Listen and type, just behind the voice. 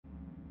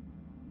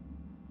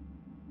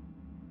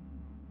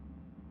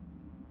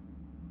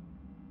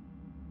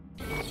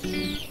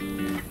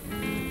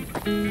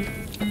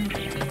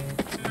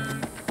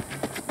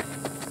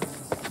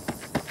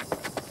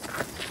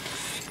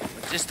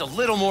Just a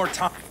little more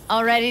time.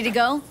 All ready to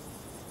go?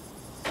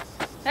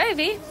 Hey,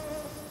 V.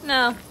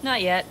 No,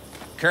 not yet.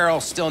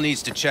 Carol still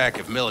needs to check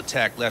if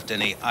Militech left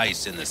any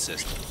ice in the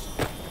system.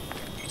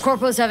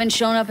 Corpos haven't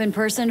shown up in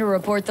person to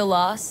report the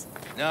loss?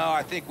 No,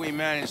 I think we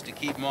managed to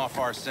keep them off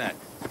our scent.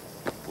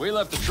 We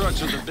left the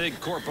trucks with the big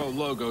Corpo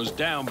logos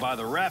down by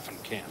the Raffin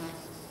camp.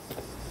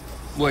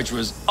 Which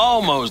was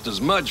almost as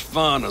much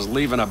fun as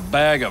leaving a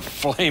bag of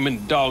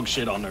flaming dog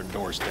shit on their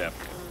doorstep.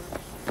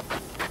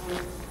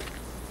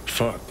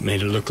 Fuck,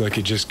 made it look like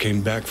he just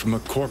came back from a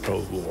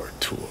Corpo War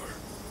tour.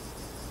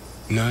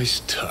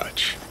 Nice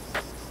touch.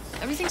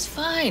 Everything's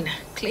fine.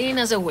 Clean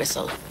as a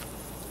whistle.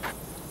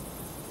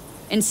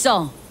 And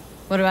Saul,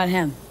 what about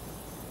him?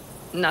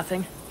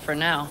 Nothing, for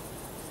now.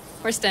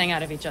 We're staying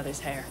out of each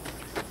other's hair.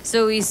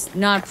 So he's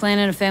not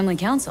planning a family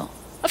council?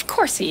 Of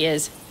course he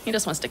is. He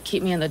just wants to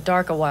keep me in the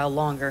dark a while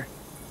longer.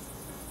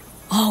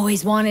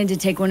 Always wanted to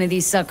take one of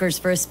these suckers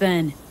for a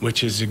spin.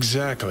 Which is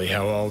exactly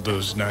how all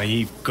those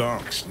naive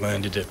gonks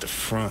landed at the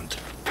front.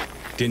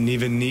 Didn't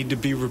even need to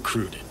be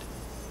recruited.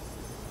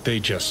 They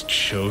just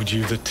showed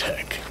you the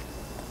tech.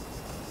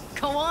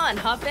 Go on,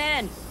 hop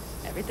in.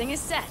 Everything is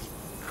set.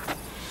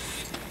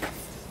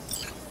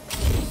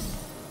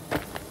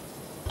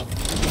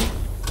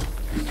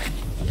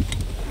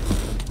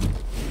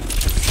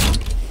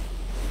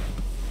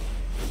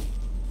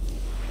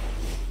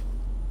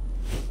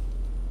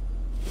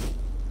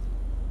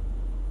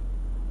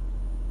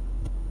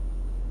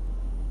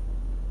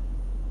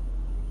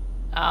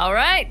 All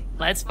right,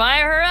 let's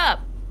fire her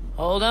up.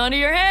 Hold on to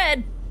your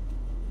head.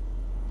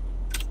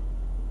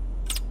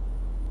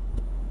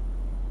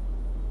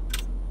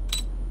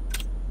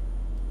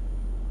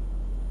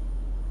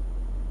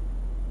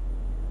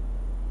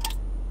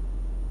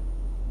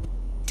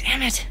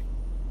 Damn it.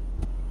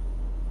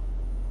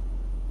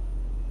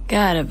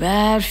 Got a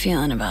bad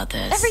feeling about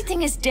this.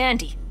 Everything is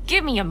dandy.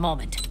 Give me a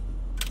moment.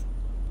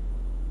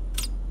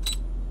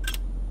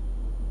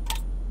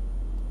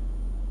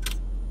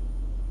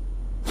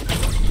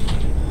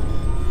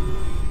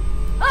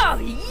 Oh,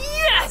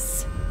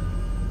 yes!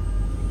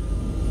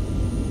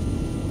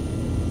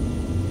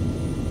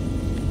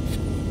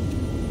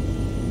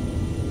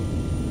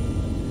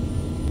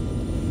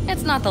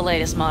 It's not the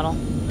latest model,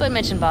 but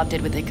Mitch and Bob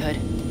did what they could.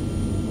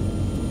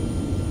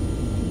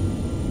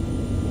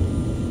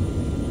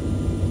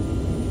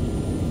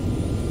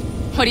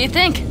 What do you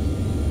think?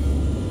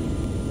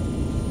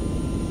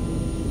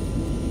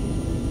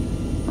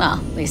 Well,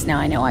 at least now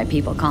I know why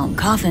people call them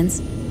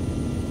coffins.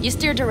 You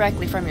steer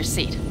directly from your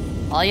seat.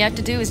 All you have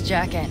to do is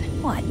jack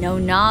in. What, no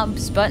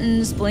knobs,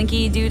 buttons,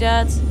 blinky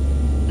doodads?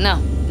 No,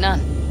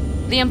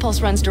 none. The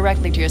impulse runs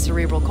directly to your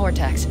cerebral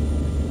cortex.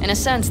 In a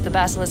sense, the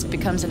basilisk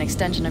becomes an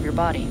extension of your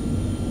body.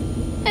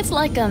 It's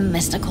like a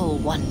mystical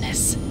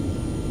oneness.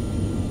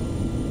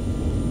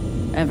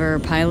 Ever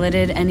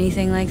piloted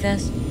anything like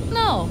this?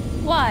 No,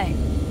 why?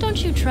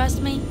 Don't you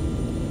trust me?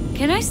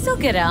 Can I still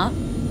get out?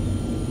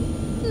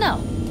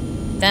 No.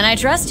 Then I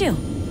trust you.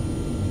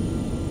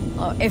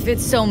 Oh, if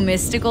it's so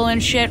mystical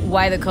and shit,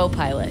 why the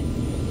co-pilot?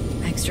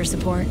 Extra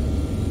support?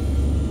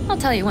 I'll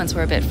tell you once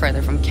we're a bit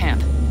further from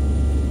camp.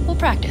 We'll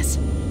practice.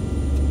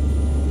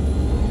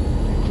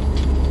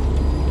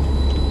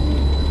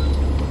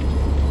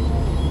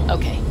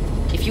 Okay,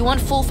 if you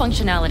want full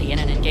functionality in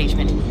an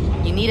engagement,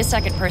 you need a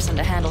second person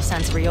to handle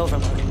sensory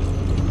overload.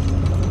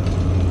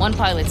 One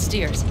pilot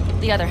steers,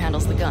 the other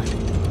handles the gun.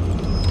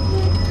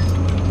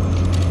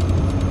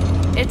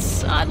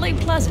 It's oddly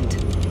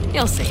pleasant.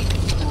 You'll see.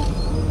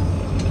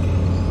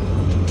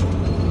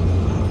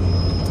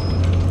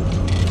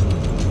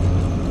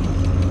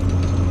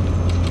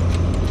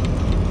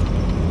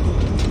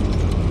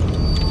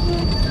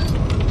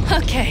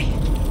 Okay,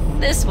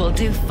 this will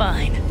do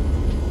fine.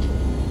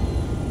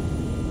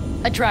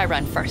 A dry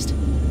run first.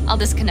 I'll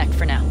disconnect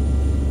for now.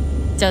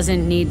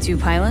 Doesn't need two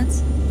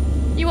pilots?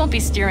 You won't be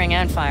steering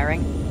and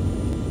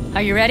firing.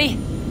 Are you ready?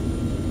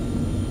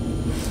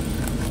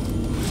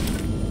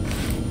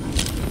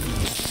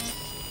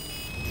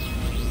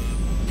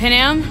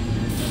 Panam?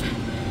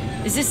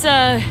 Is this,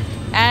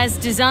 as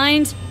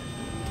designed?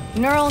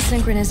 Neural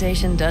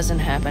synchronization doesn't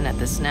happen at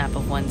the snap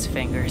of one's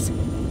fingers.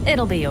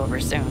 It'll be over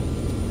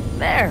soon.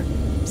 There.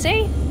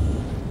 See?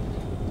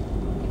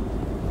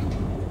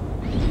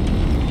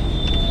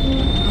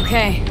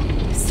 Okay.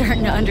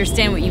 Starting to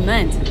understand what you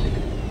meant.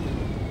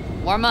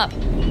 Warm up.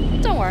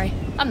 Don't worry,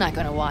 I'm not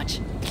gonna watch.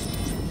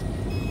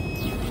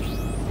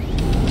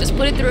 Just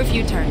put it through a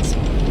few turns.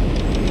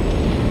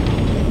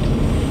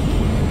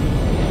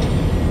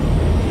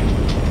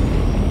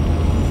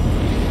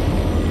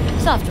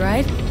 Soft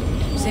ride.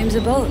 Same as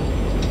a boat.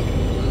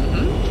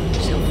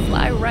 She'll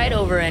fly right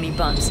over any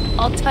bumps,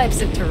 all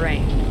types of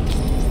terrain.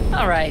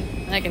 All right,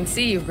 I can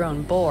see you've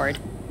grown bored.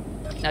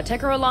 Now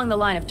take her along the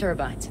line of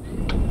turbines.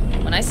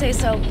 When I say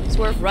so,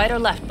 swerve right or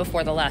left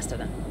before the last of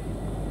them.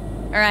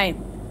 All right.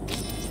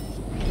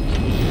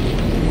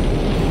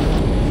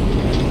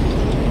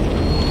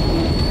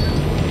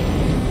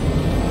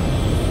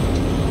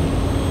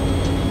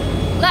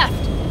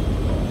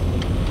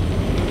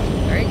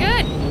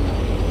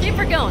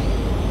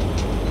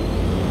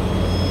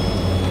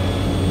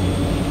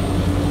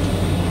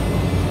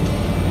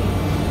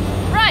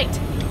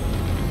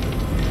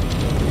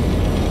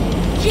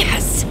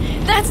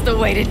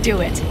 way to do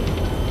it.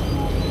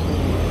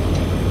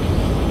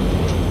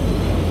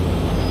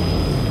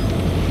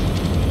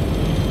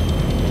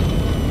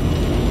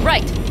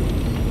 Right.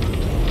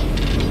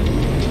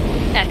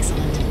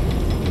 Excellent.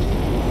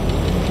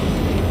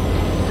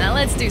 Now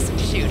let's do some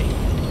shooting.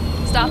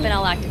 Stop and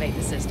I'll activate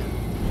the system.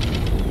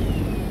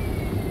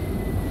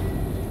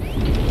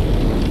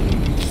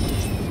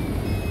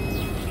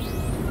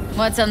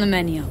 What's on the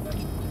menu?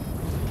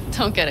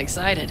 Don't get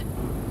excited.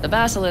 The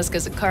Basilisk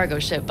is a cargo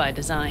ship by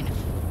design.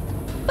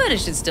 But it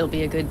should still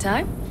be a good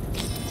time.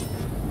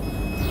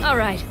 All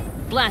right,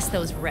 blast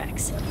those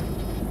wrecks.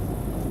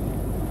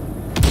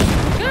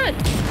 Good.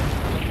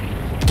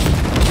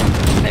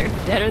 They're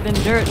deader than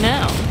dirt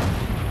now.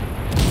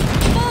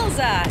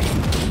 Bullseye!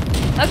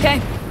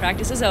 Okay,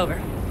 practice is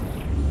over.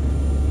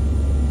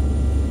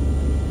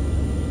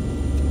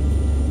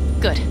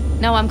 Good.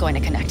 Now I'm going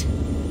to connect.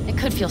 It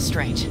could feel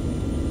strange.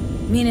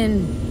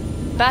 Meaning,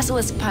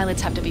 Basilisk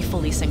pilots have to be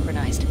fully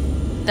synchronized.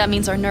 That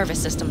means our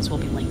nervous systems will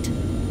be linked.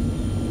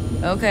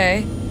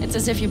 okay. It's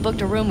as if you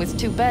booked a room with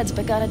 2 beds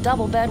but got a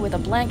double bed with a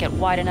blanket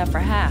wide enough for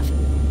half.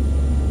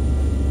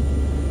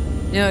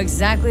 Know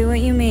exactly what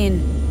you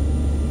mean.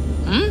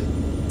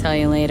 Tell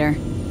you later.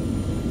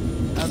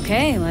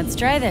 Okay, let's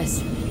try this.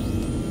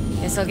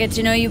 Guess I'll get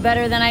to know you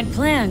better than I'd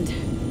planned.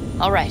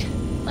 All right.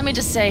 Let me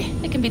just say,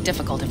 it can be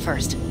difficult at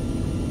first.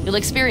 You'll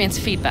experience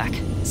feedback,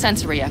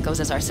 sensory echoes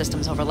as our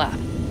systems overlap.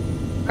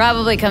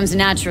 Probably comes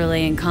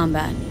naturally in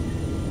combat.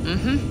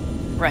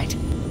 Right.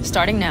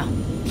 Starting now.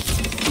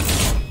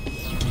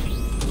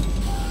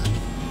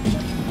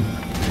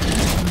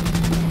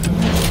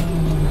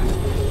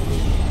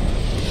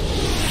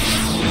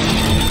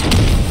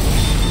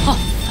 Oh,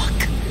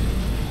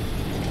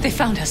 fuck. They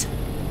found us.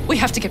 We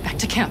have to get back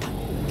to camp.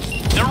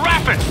 They're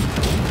rapid!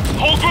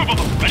 Whole group of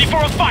them, ready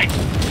for a fight!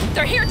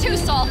 They're here too,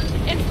 Saul.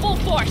 In full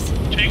force.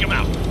 Take them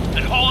out,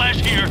 then haul ass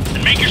here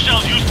and make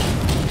yourselves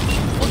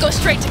useful. We'll go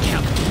straight to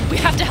camp. We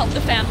have to help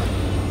the family.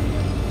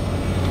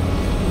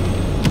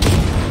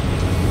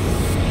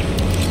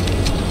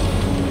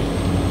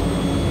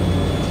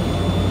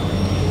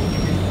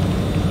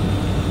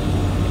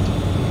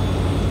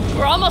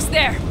 We're almost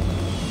there.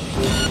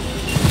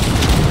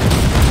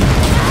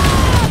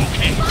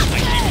 Okay, I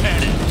see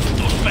padded.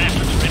 Those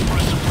bastards are in for a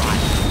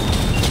surprise.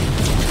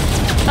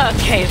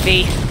 Okay,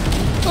 V.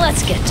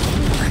 Let's get to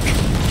work.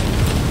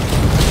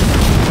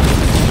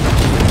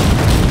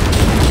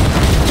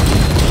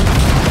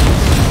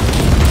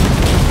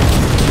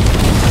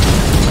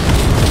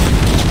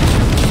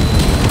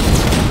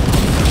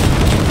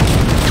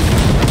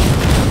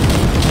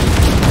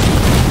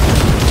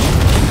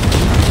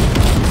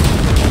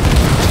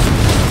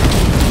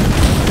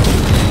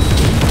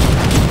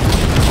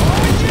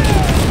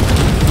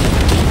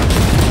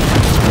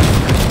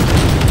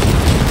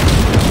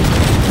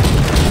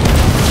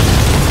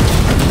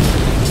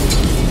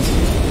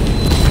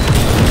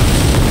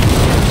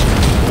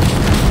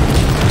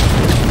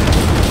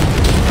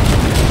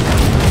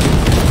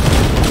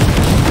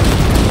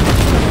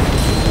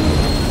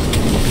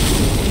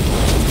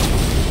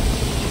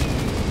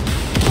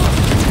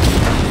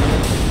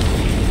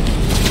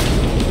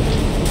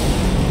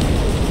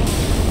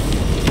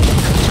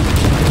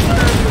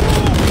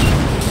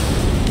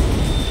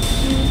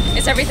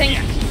 Is everything?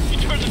 Yes, you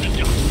turned them to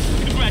dust.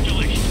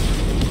 Congratulations.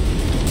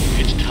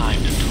 It's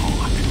time to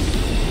talk.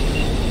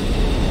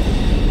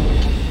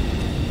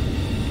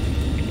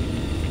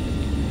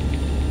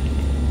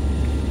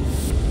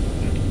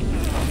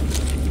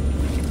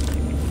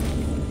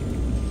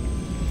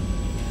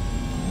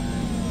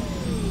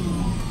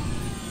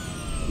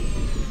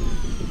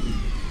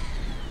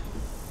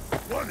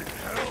 What in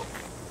hell?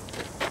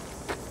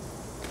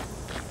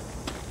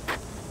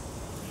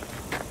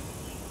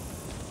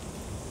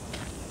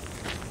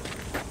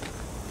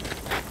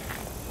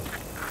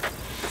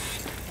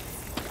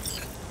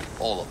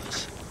 All of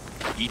us,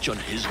 each on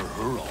his or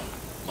her own,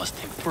 must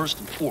think first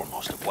and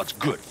foremost of what's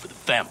good for the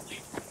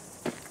family.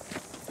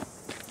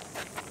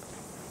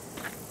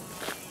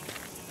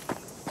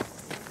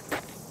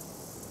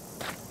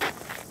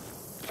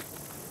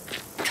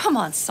 Come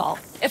on, Saul.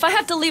 If I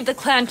have to leave the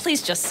clan,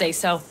 please just say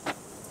so.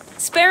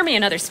 Spare me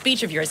another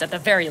speech of yours at the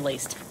very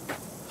least.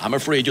 I'm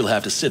afraid you'll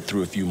have to sit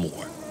through a few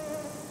more.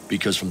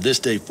 Because from this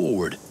day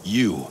forward,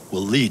 you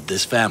will lead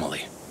this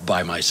family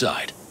by my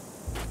side.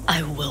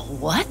 I will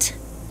what?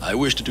 I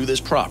wish to do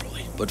this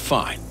properly, but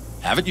fine.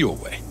 Have it your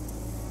way.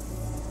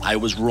 I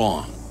was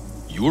wrong.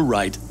 You were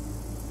right.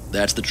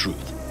 That's the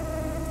truth.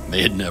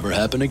 May it never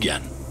happen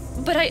again.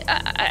 But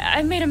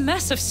I made a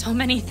mess of so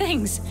many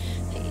things.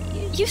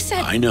 You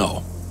said... I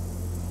know.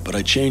 But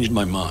I changed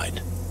my mind.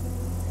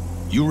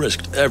 You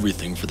risked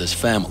everything for this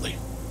family,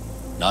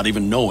 not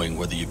even knowing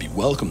whether you'd be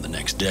welcome the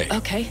next day.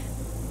 Okay.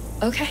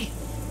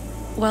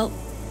 Well,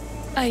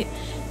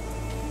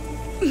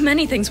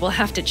 many things will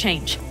have to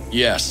change.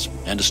 Yes,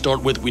 and to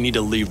start with, we need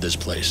to leave this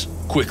place.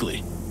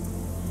 Quickly.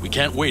 We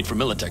can't wait for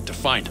Militech to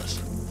find us.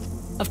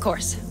 Of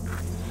course.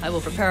 I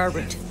will prepare our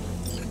route.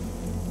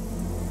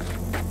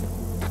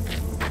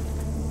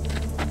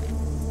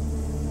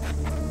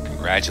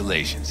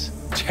 Congratulations.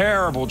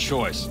 Terrible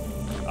choice.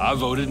 I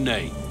voted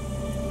nay.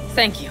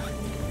 Thank you.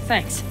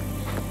 Thanks.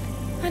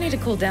 I need to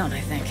cool down,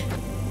 I think.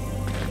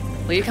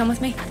 Will you come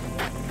with me?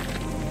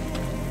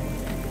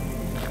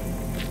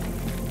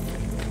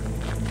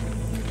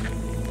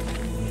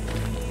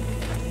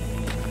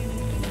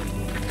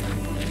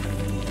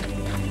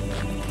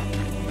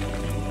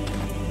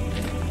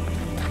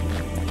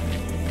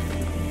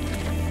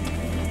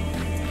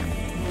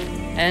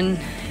 An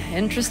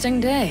interesting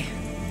day.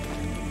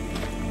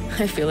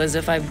 I feel as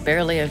if I've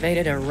barely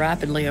evaded a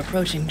rapidly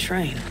approaching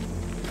train.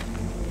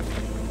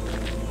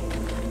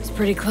 It's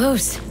pretty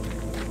close.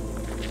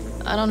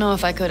 I don't know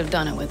if I could have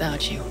done it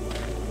without you.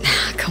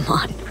 Come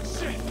on.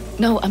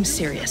 No, I'm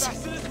serious.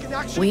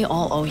 We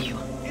all owe you.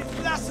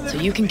 So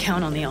you can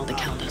count on the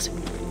Aldecaldos.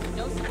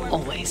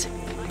 Always.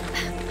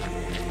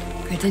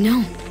 Good to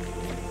know.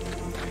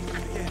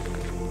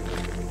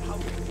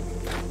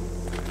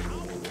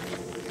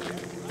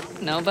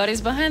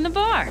 Nobody's behind the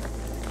bar.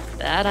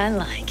 That I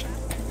like.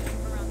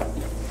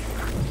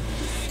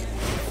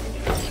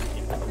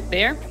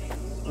 Beer?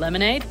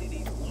 Lemonade?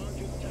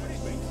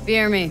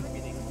 Beer me.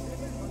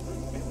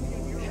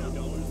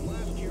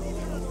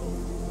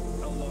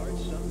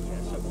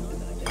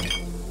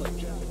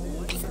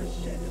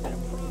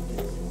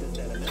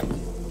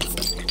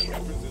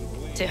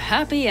 To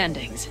happy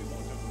endings.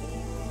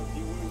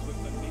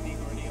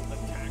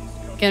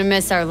 Gonna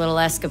miss our little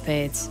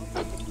escapades.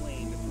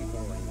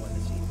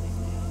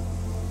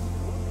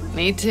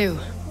 Me too.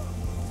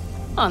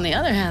 On the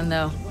other hand,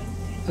 though,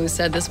 who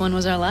said this one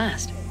was our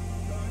last?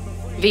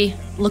 V,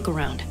 look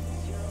around.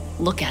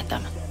 Look at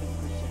them.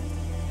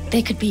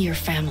 They could be your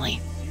family.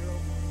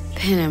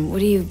 Panem, what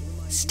do you...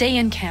 Stay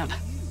in camp.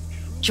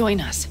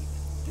 Join us.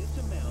 This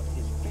amount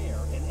is fair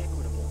and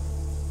equitable.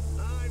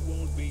 I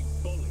won't be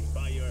bullied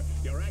by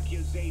your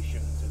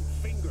accusations and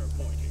finger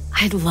pointing.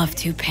 I'd love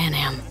to,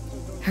 Panem.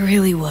 I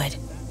really would.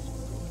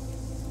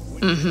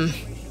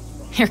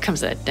 Mm-hmm. Here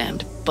comes that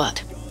damned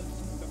butt.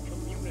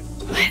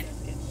 But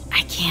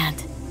I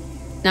can't.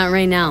 Not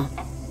right now.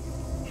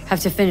 Have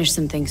to finish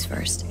some things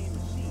first.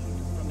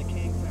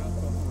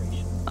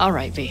 All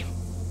right, V.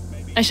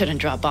 I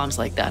shouldn't drop bombs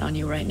like that on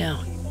you right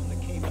now.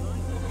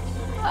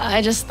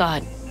 I just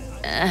thought,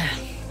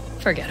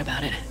 forget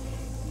about it.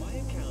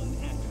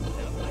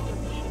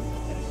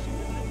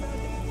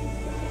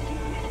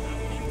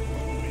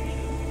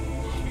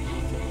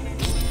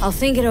 I'll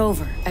think it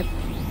over. I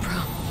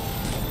promise.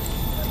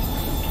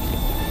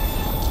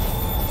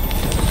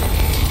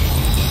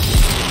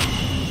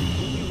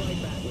 We'll be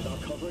right back with our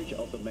coverage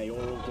of the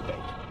mayoral debate.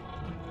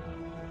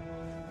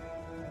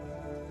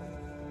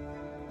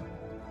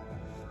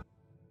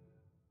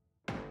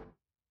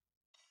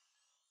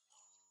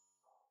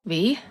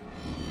 V?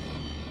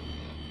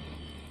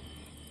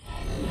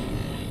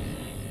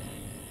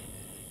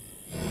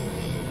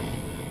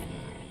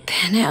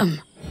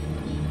 Panem.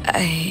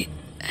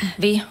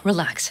 V,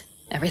 relax.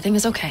 Everything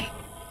is okay.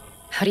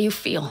 How do you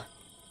feel?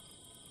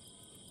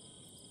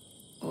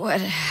 What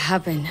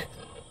happened?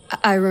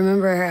 I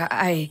remember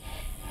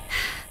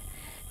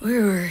we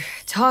were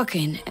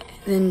talking,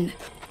 then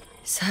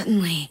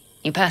suddenly...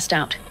 You passed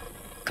out.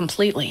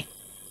 Completely.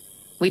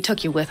 We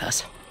took you with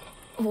us.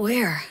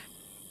 Where?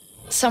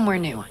 Somewhere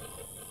new.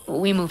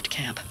 We moved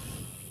camp.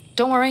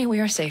 Don't worry, we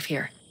are safe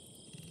here.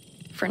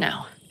 For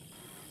now.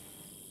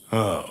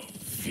 Oh,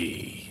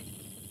 V.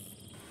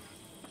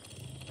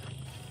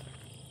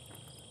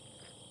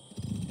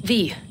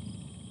 V,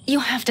 you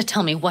have to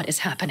tell me what is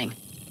happening.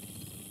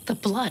 The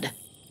blood.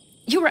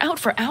 You were out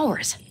for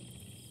hours.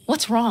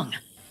 What's wrong?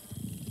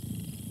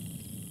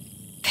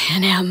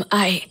 Panem,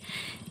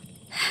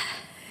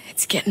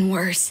 it's getting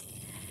worse.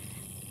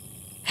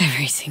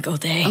 Every single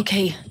day.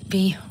 Okay,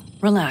 V,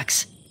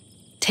 relax.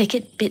 Take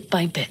it bit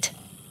by bit.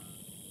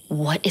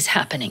 What is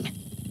happening?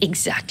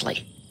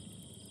 Exactly.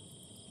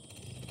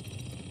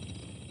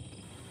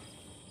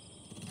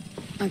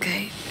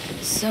 Okay,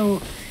 so...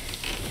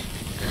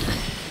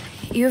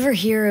 You ever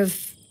hear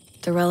of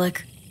the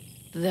relic?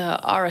 The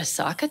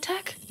Arasaka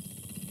tech?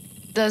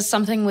 Does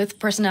something with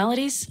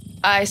personalities?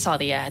 I saw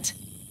the ads.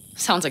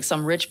 Sounds like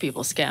some rich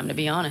people scam, to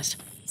be honest.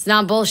 It's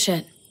not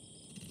bullshit.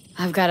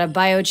 I've got a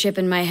biochip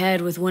in my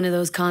head with one of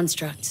those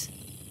constructs.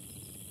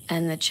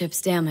 And the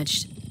chip's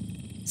damaged.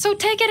 So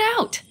take it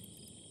out!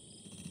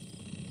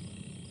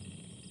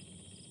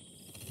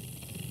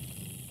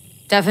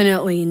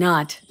 Definitely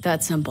not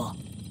that simple.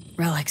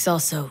 Relic's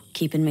also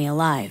keeping me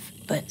alive,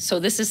 but... So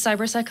this is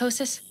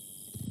cyberpsychosis?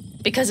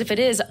 Because if it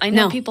is, I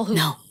know people who...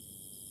 No.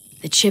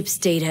 The chip's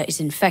data is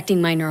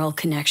infecting my neural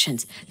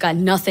connections. Got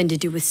nothing to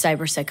do with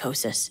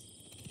cyberpsychosis.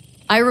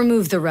 I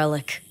remove the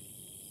relic.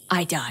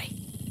 I die.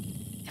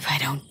 If I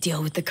don't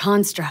deal with the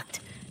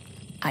construct,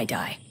 I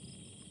die.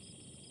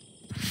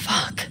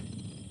 Fuck.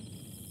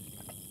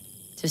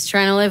 Just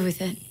trying to live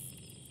with it.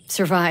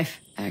 Survive,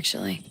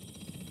 actually.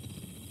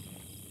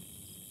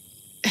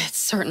 It's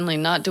certainly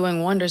not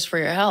doing wonders for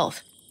your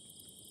health.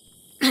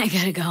 I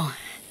gotta go.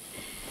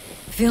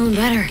 Feeling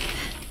better.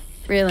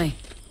 Really.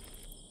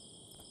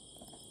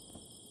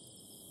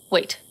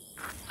 Wait.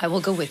 I will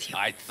go with you.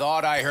 I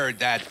thought I heard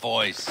that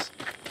voice.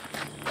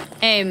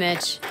 Hey,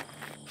 Mitch.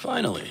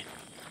 Finally.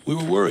 We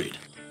were worried.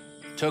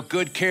 Took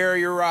good care of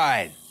your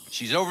ride.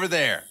 She's over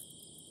there.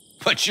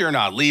 But you're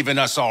not leaving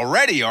us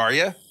already, are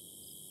you?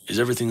 Is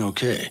everything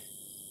okay?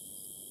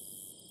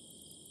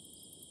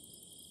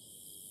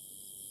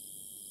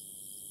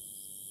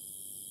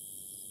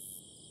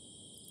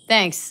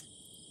 Thanks.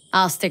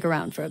 I'll stick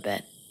around for a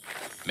bit.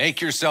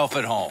 Make yourself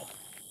at home.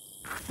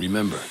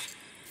 Remember,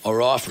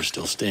 our offer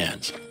still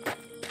stands.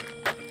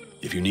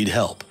 If you need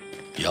help,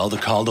 the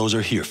Aldecaldos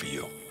are here for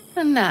you.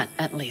 And that,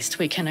 at least,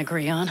 we can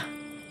agree on.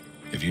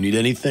 If you need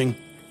anything,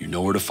 you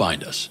know where to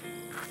find us.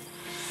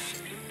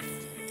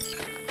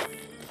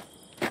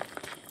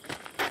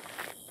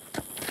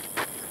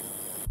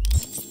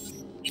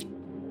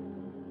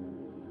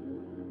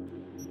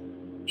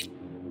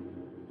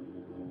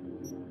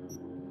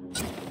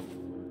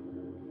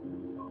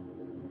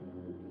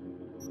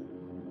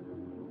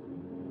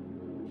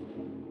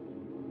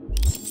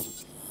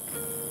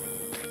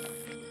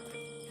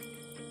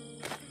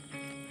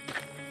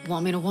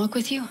 Want me to walk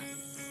with you?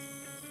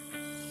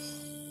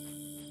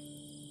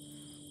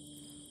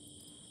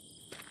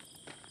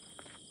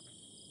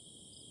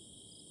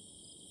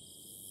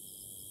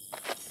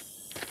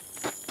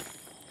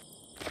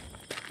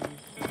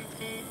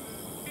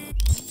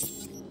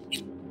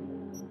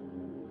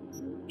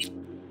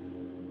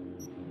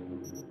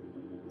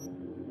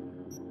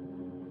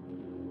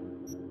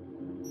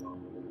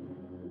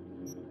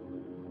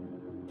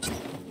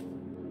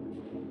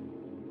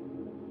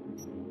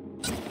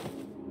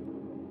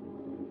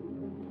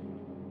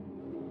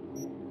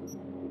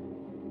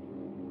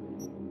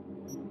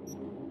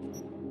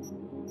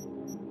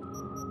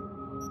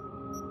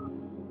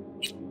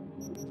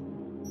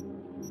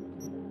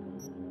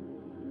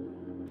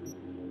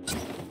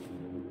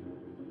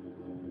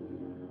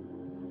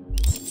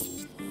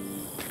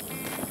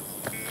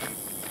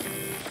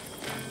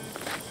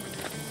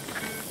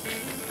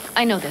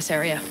 I know this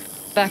area.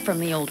 Back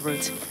from the old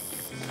routes.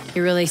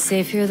 You really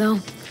safe here, though?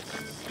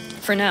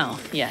 For now,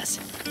 yes.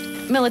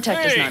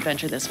 Militech does not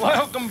venture this far.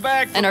 Welcome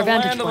back to And our the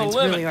land vantage of the points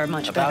living. really are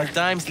much better. About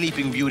time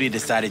Sleeping Beauty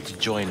decided to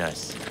join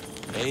us.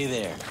 Hey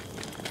there.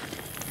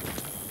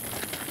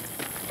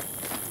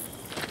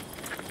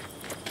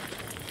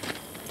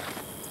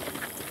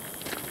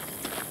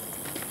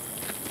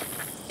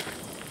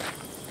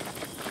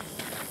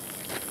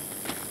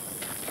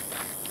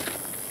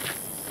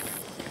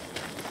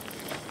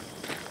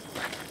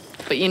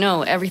 But you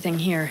know, everything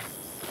here,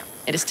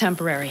 it is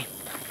temporary.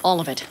 All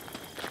of it.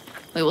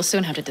 We will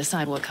soon have to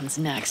decide what comes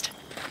next.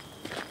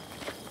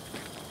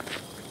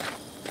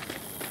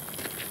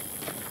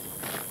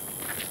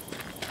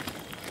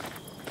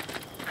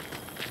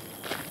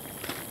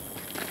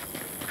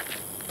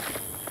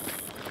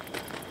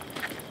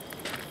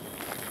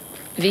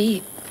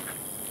 V,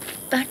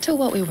 back to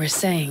what we were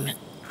saying.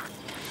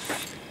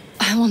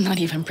 I will not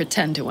even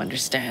pretend to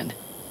understand.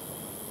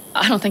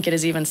 I don't think it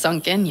has even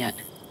sunk in yet.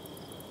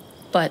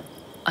 But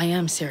I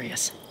am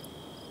serious.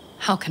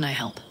 How can I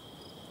help?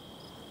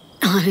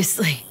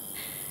 Honestly,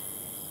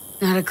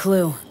 not a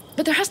clue.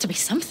 But there has to be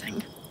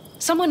something.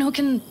 Someone who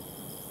can...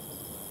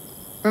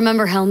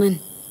 Remember Hellman?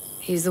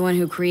 He's the one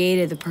who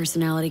created the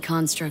personality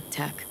construct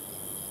tech.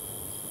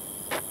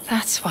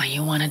 That's why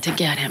you wanted to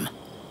get him.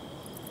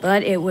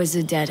 But it was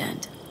a dead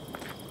end.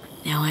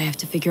 Now I have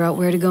to figure out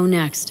where to go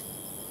next.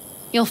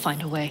 You'll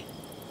find a way.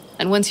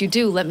 And once you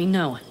do, let me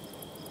know.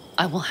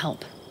 I will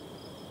help.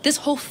 This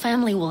whole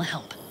family will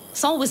help.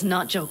 Saul was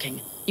not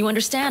joking. You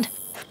understand?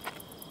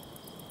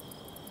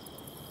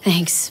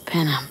 Thanks,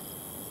 Panam.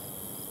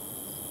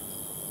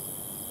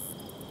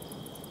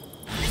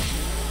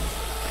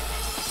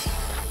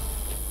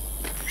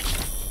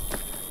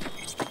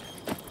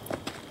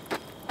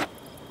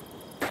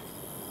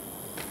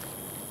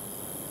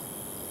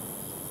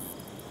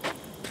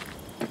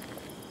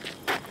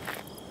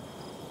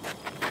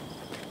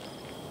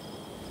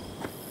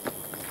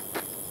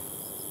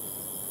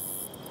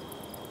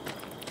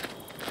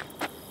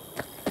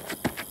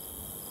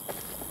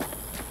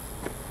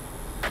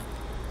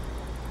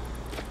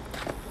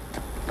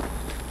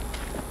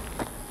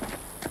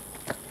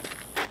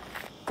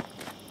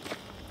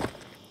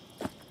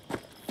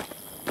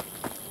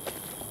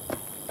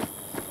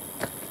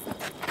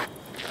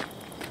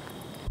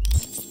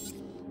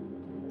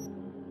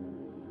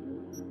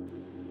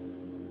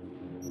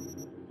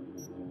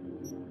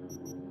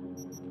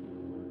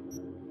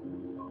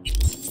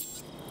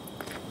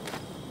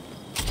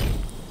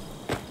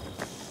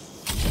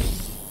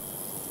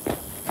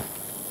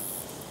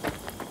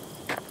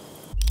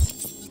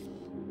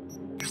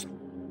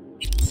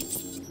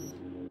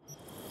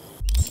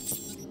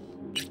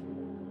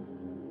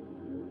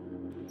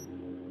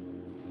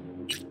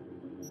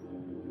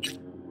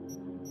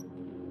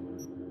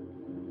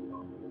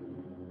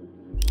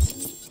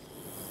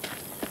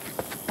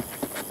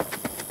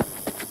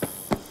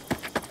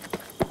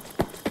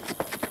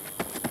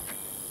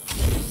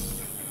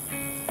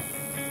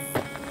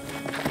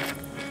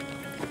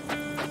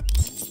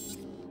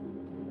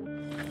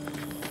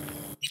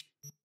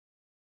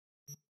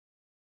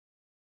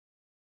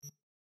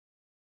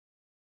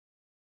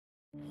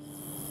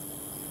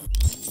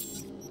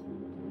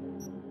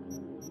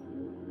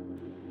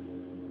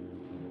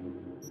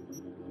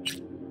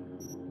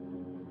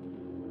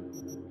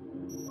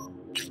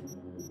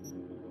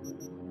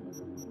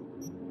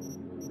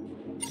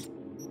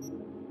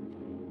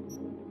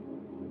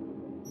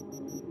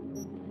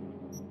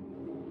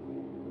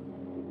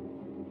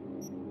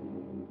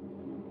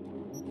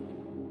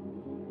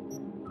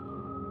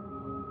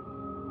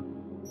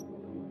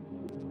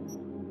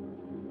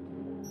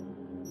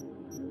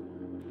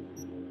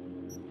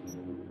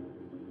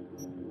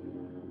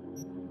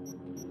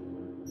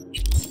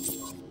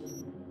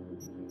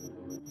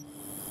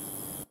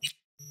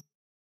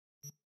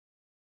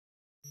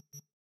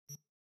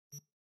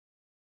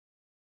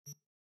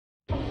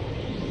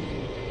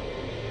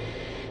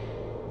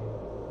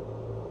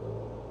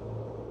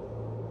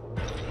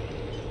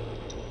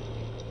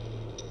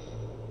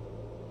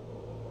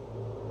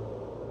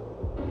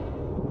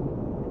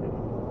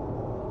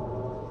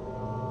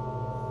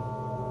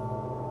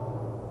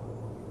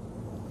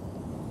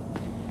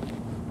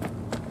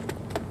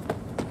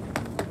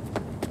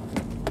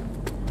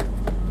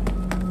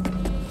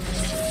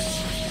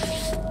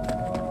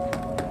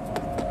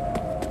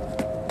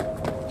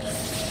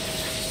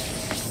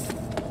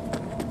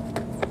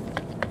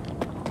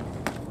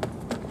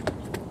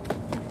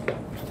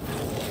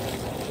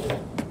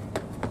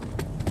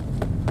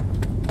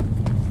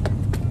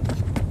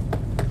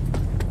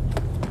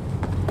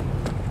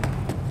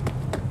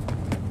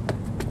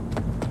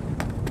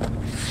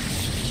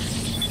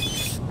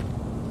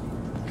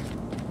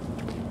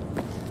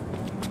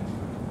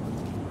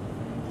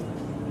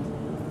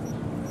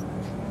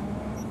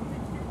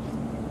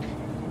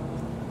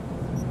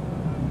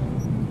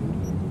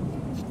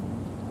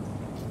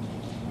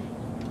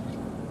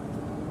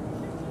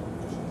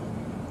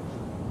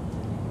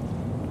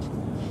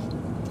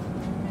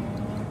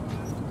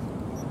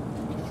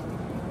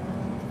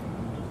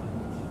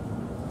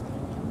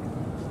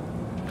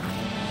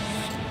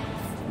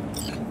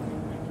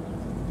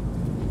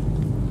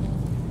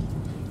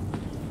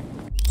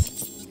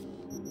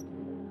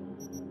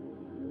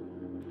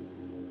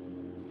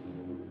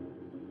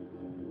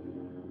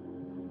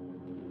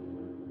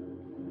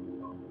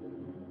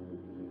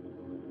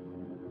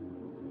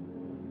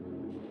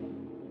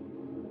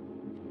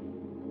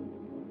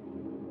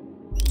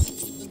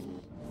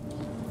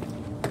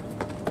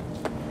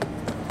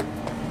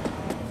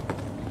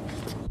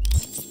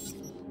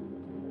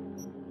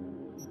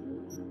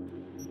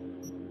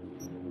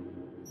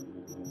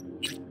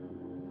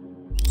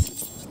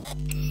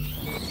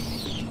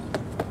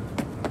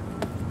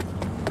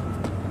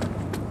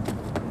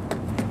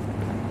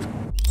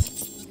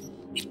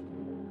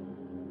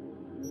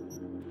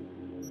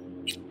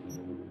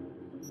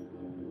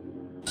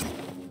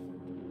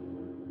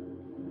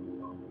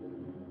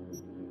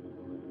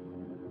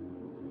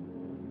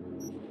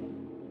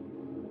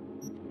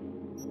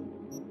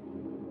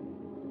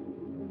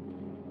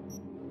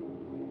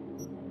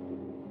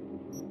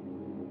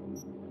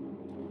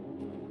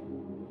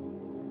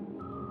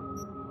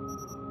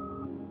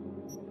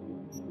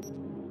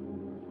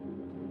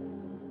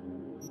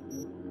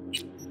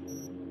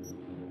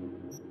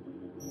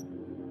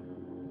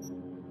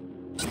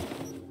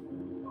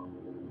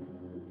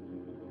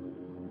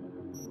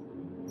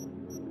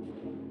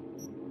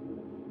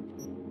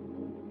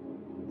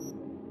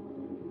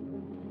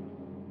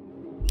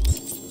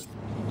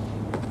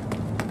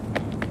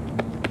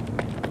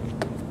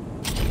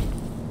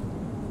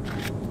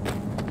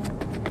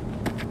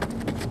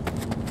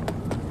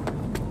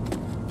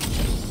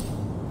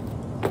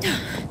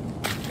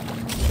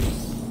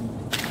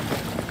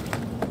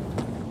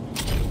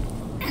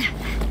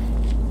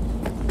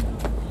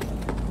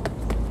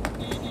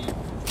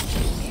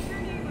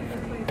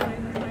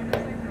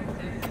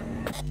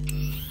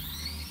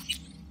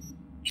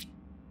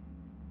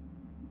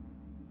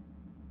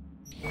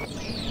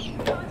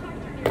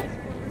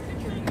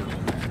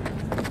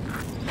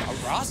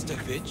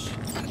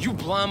 Rostovich, you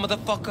blind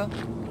motherfucker.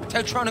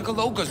 Tetronica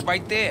logo's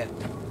right there.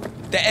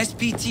 The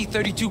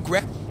SPT-32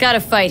 grab.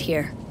 Gotta fight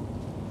here.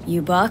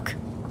 You buck?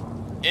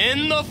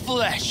 In the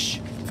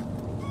flesh.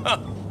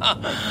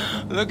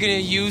 Looking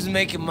at you's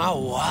making my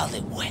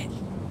wallet wet.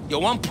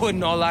 Yo, I'm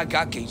putting all I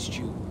got against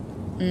you.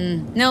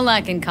 No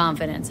lack in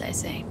confidence, I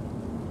say.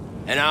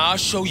 And I'll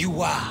show you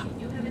why.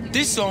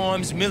 This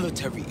arm's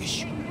military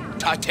issue.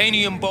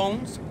 Titanium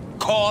bones,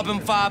 carbon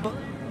fiber.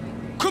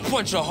 Could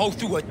punch a hole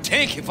through a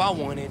tank if I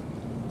wanted.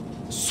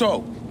 So,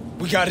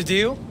 we got a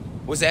deal?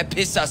 Was that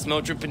piss I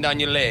smell dripping down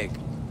your leg?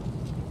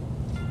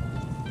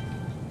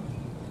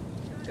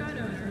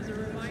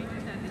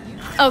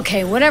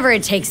 Okay, whatever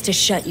it takes to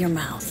shut your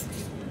mouth.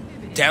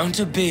 Down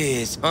to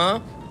biz,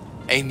 huh?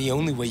 Ain't the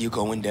only way you're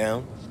going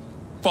down.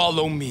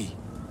 Follow me.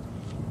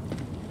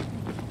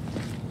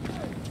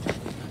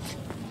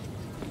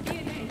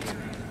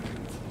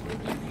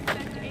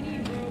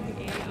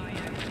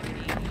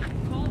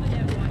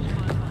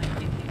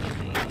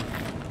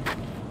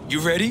 You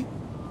ready?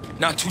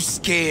 Not too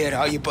scared,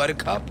 are you,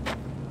 Buttercup?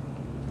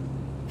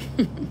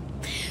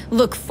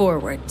 Look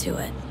forward to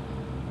it.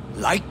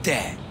 Like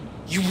that.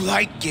 You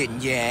like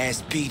getting your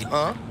ass beat,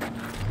 huh?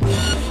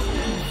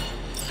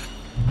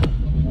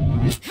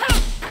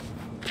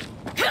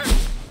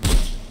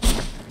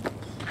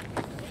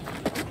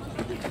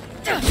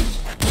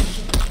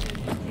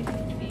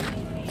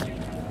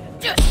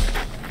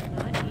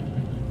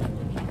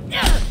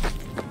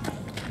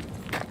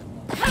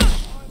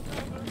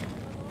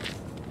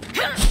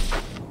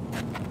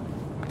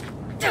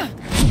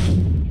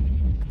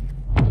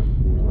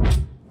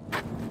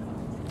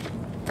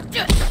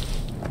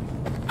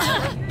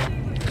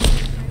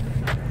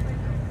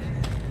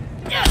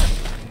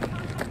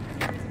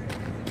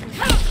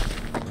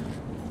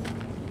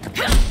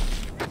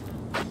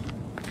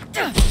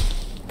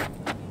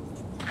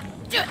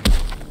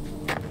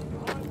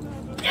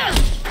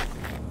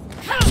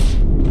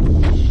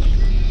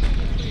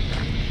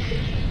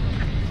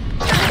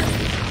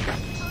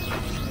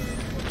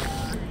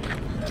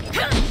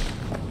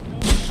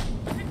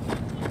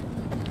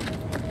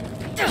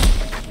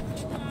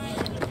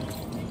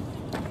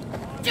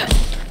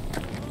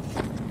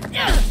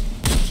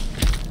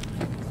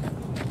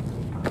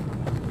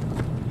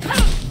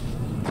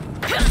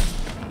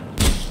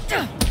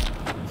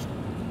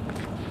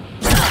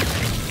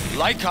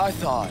 Like I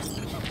thought.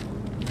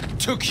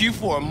 Took you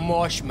for a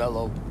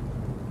marshmallow.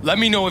 Let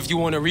me know if you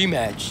want a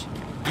rematch.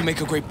 You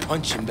make a great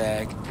punching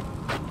bag.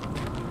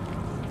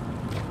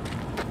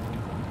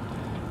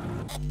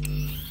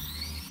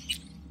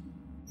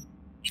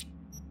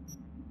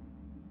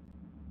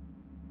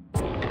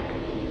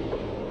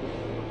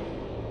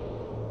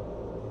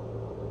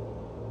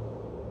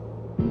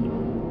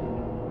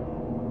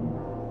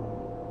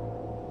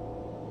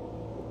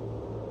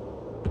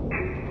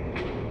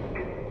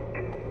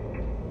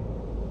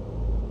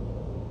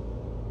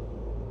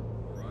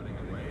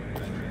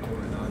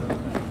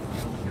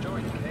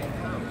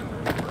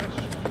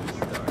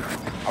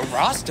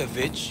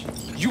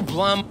 Rostovich, you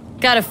blind.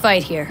 Gotta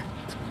fight here.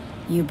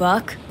 You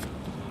buck?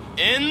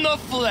 In the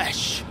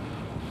flesh.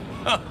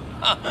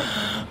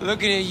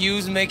 Looking at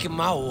you's making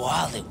my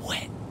wallet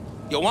wet.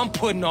 Yo, I'm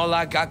putting all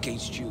I got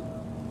against you.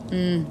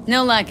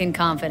 No lack in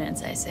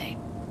confidence, I say.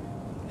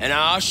 And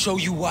I'll show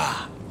you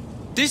why.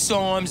 This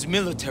arm's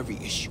military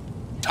issue.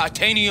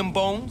 Titanium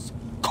bones,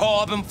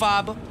 carbon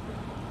fiber.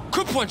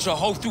 Could punch a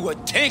hole through a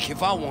tank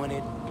if I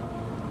wanted.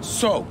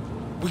 So,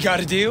 we got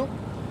a deal?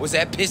 Was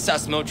that piss I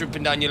smell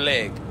dripping down your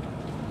leg?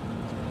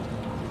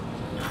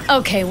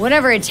 Okay,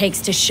 whatever it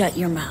takes to shut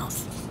your mouth.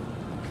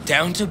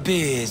 Down to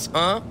biz,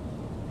 huh?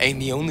 Ain't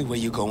the only way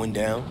you're going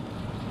down.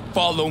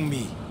 Follow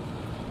me.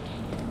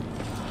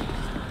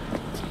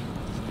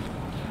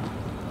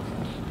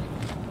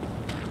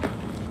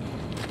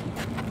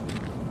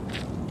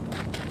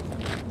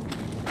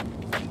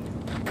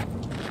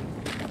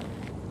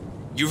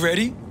 You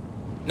ready?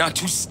 Not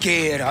too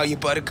scared, are you,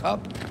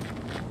 Buttercup?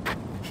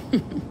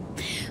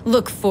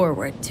 Look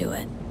forward to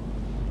it.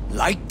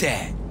 Like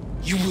that.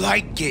 You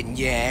like getting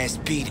your ass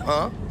beat,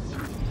 huh?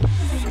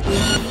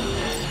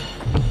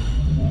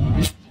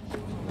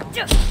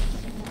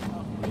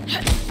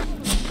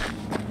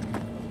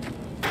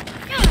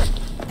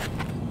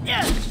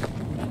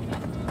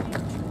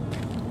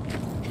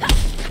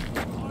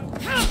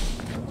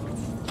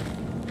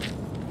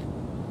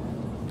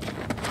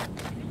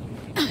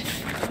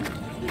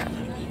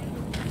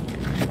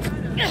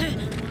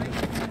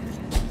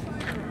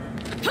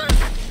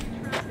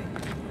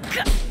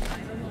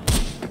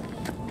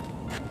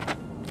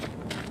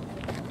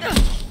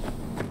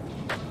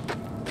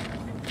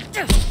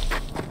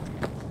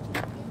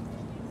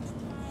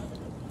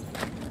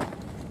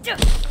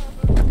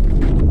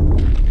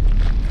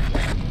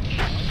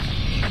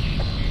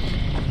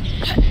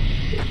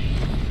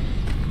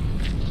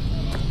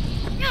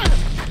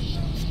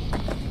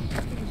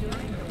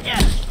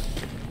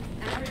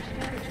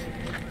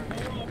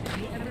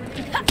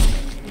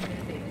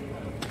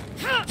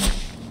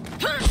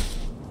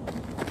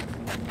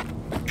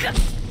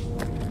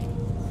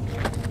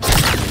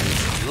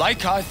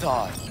 Like I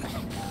thought.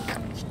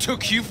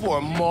 Took you for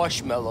a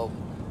marshmallow.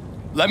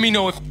 Let me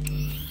know if...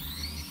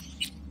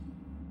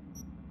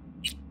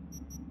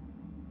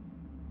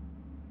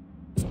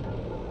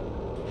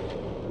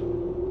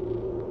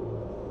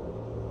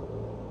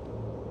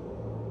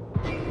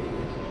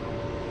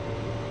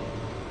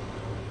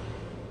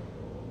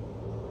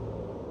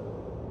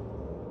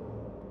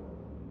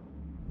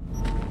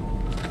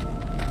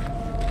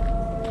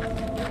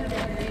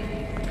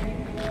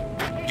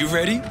 You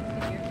ready?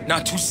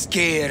 Not too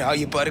scared, are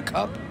you,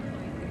 Buttercup?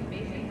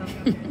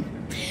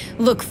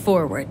 Look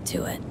forward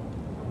to it.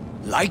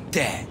 Like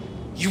that.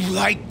 You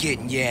like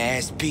getting your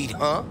ass beat,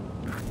 huh?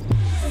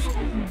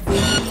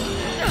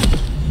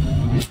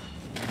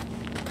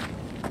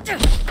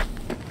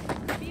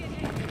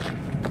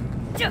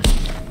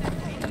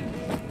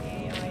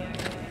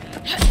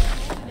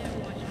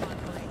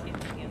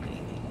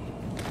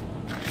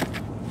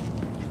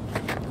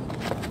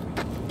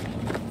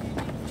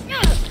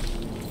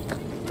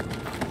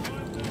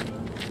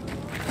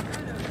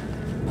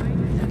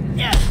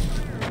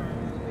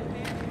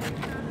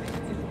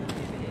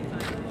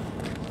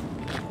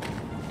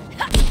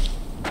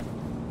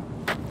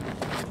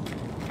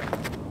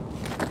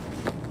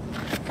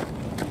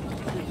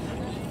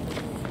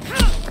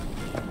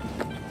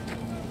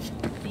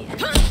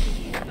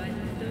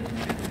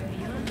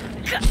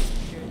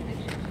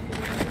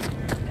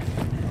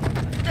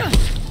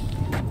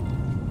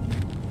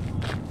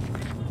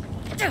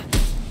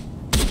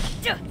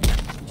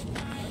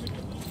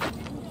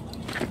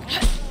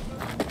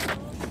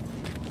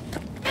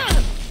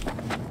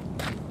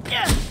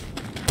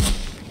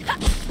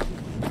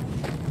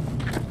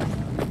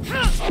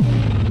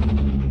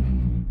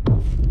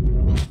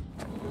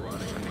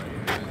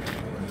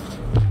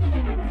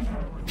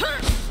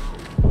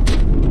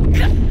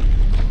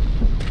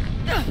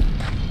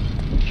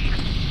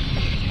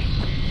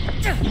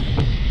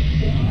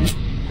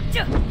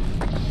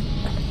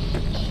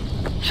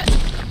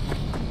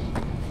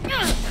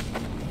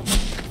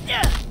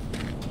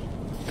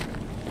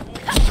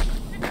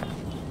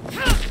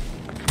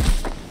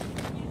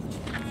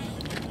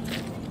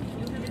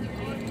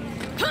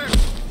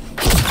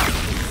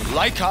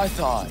 Like I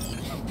thought.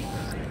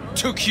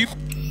 Took you...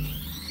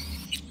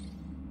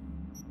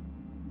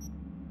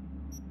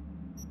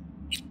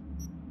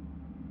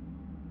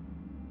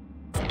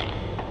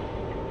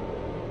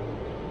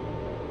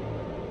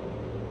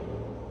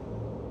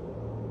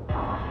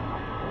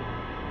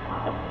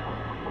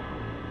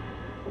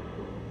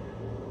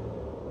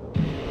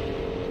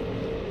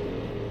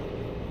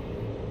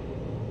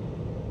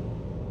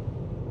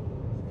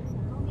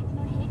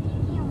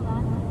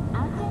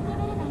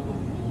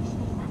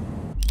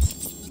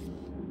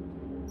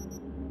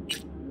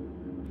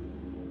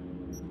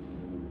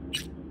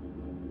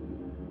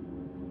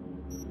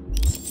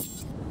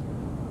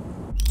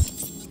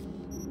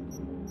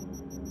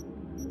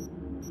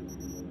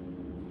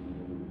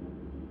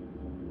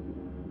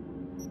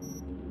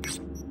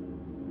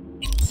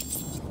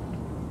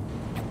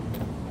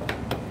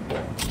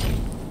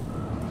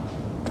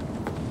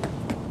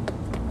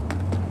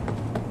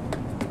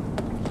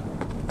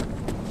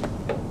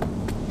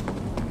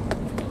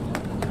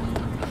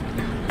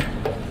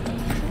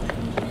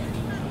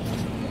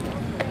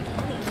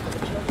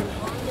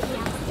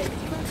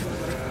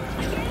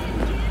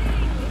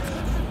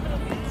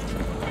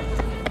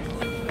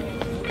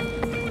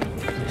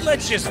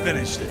 Let's just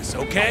finish this,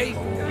 okay?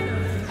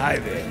 Hi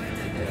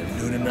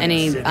there.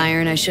 Any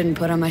iron I shouldn't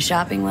put on my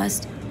shopping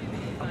list?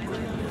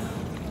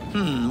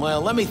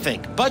 Well, let me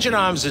think. Budget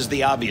arms is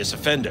the obvious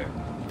offender.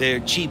 Their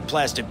cheap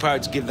plastic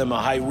parts give them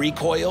a high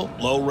recoil,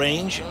 low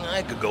range, and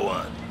I could go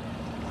on.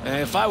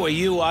 If I were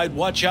you, I'd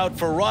watch out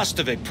for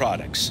Rostovic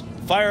products.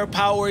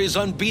 Firepower is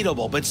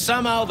unbeatable, but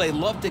somehow they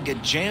love to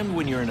get jammed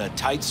when you're in a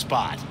tight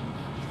spot.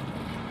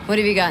 What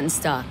have you got in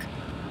stock?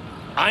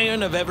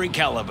 Iron of every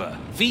caliber.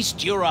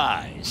 Feast your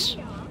eyes.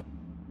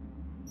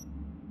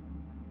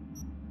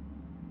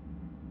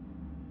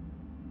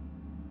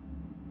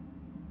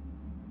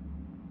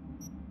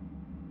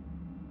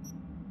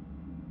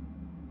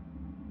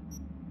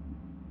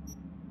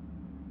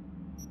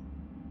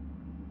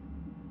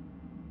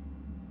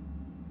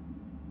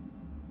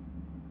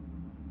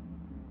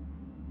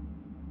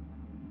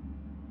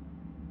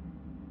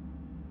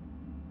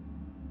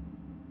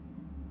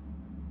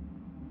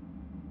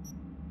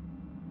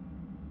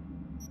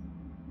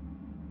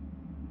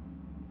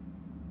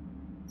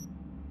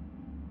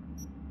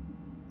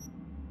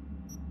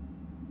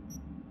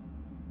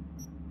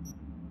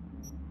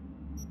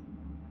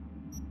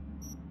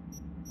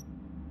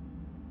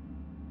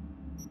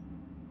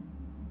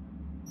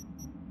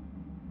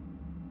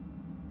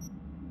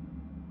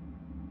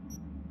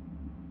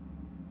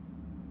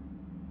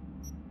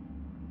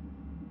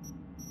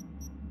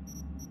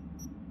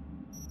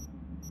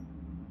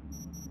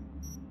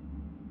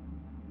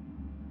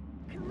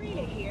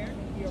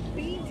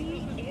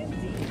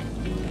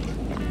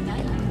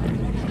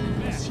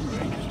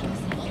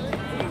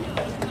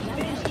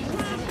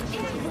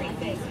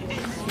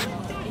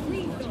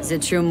 Is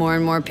it true more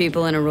and more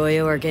people in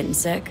Arroyo are getting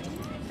sick?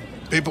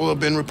 People have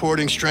been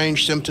reporting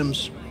strange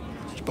symptoms.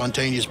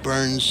 Spontaneous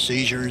burns,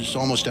 seizures,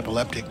 almost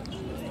epileptic.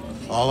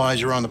 All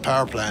eyes are on the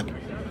power plant.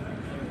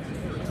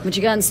 What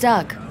you got in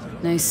stock?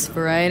 Nice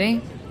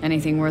variety?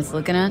 Anything worth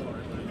looking at?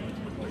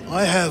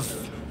 I have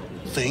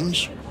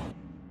things.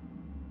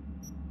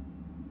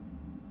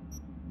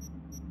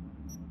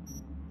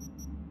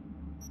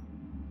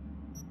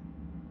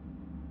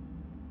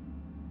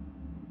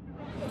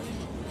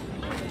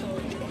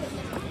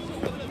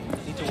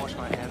 Need to wash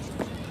my hands.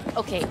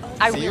 Okay,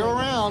 See you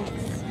around.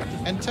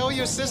 And tell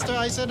your sister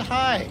I said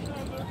hi.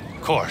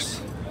 Of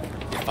course.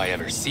 If I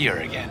ever see her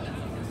again.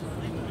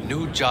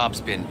 New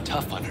job's been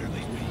tough on her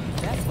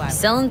lately.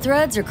 Selling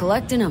threads or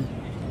collecting them?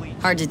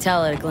 Hard to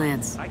tell at a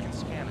glance.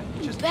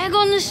 You beg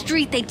on the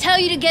street, they tell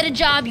you to get a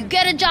job, you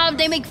get a job,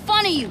 they make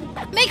fun of you.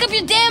 Make up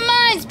your damn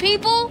minds,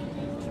 people!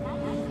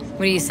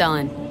 What are you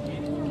selling?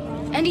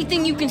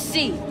 Anything you can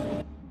see.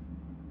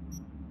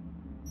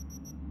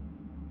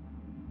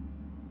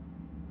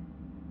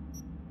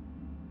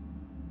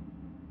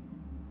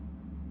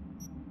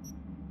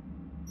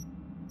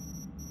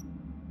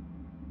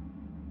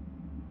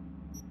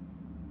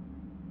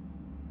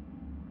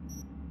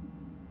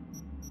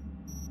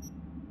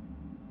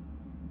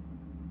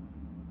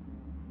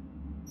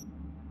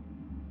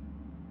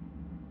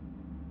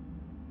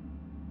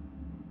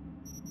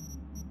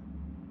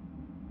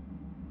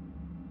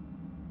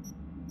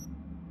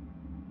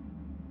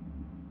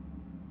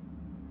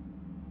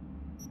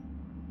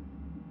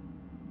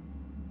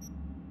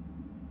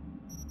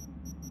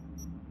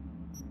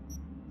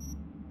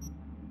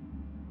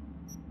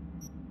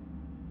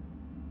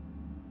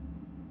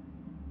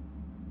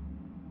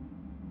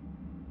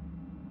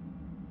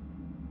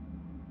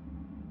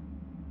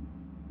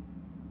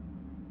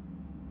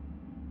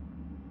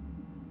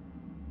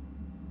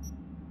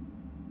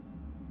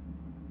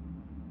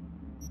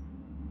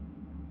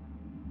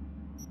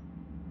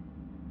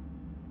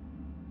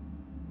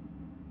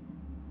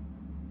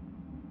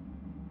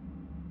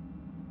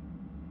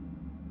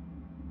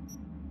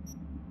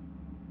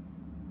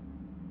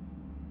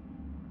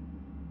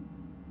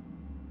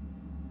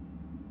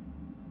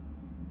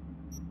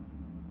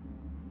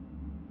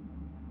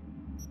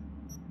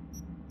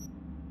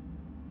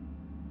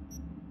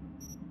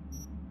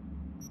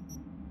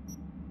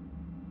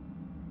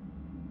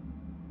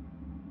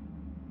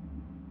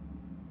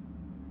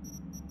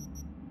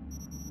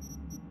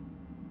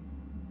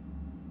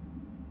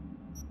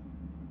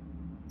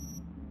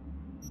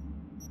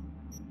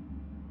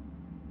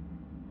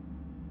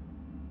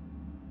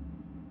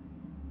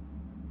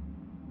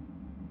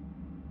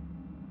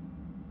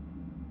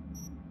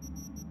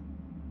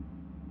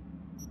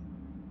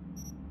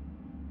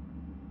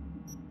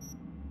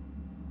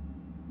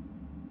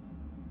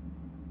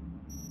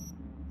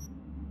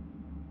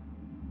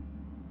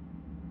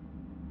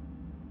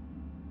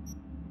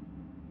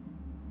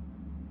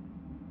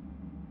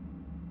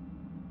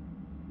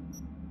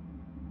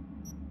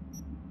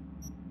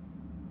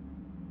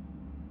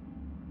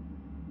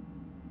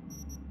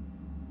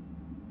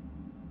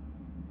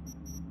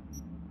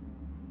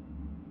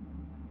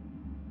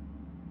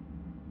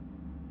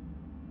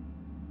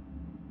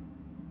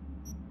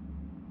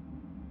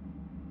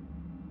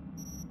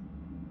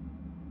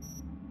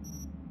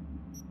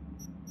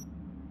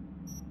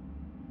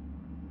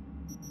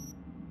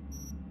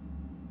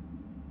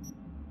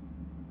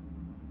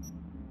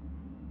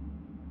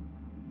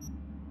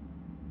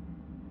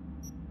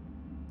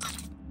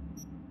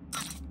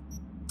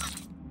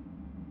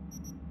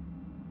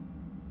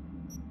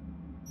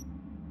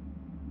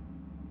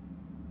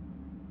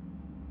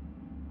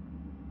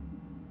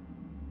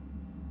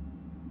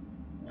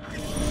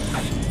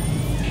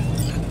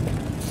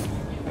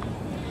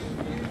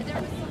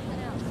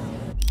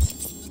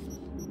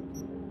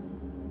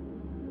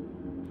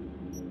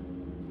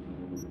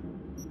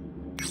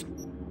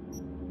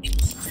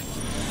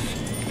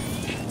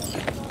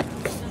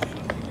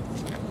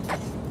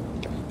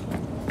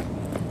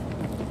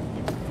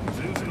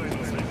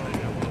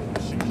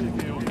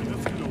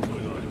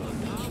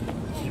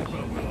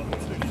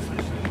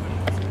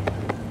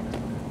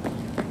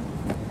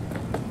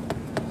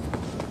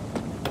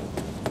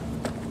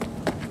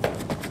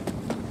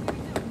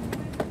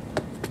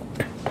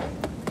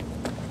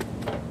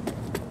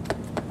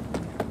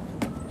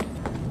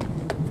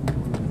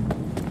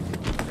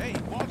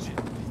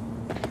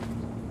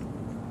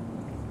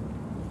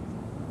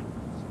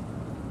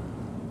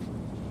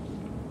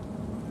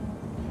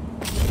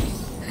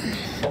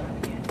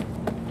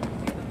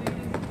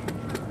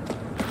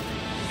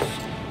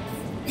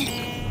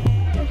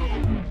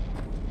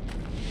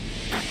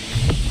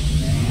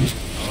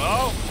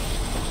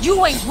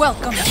 You ain't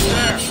welcome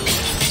here.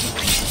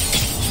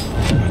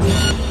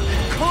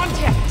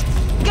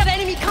 Contact! Got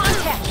enemy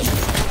contact!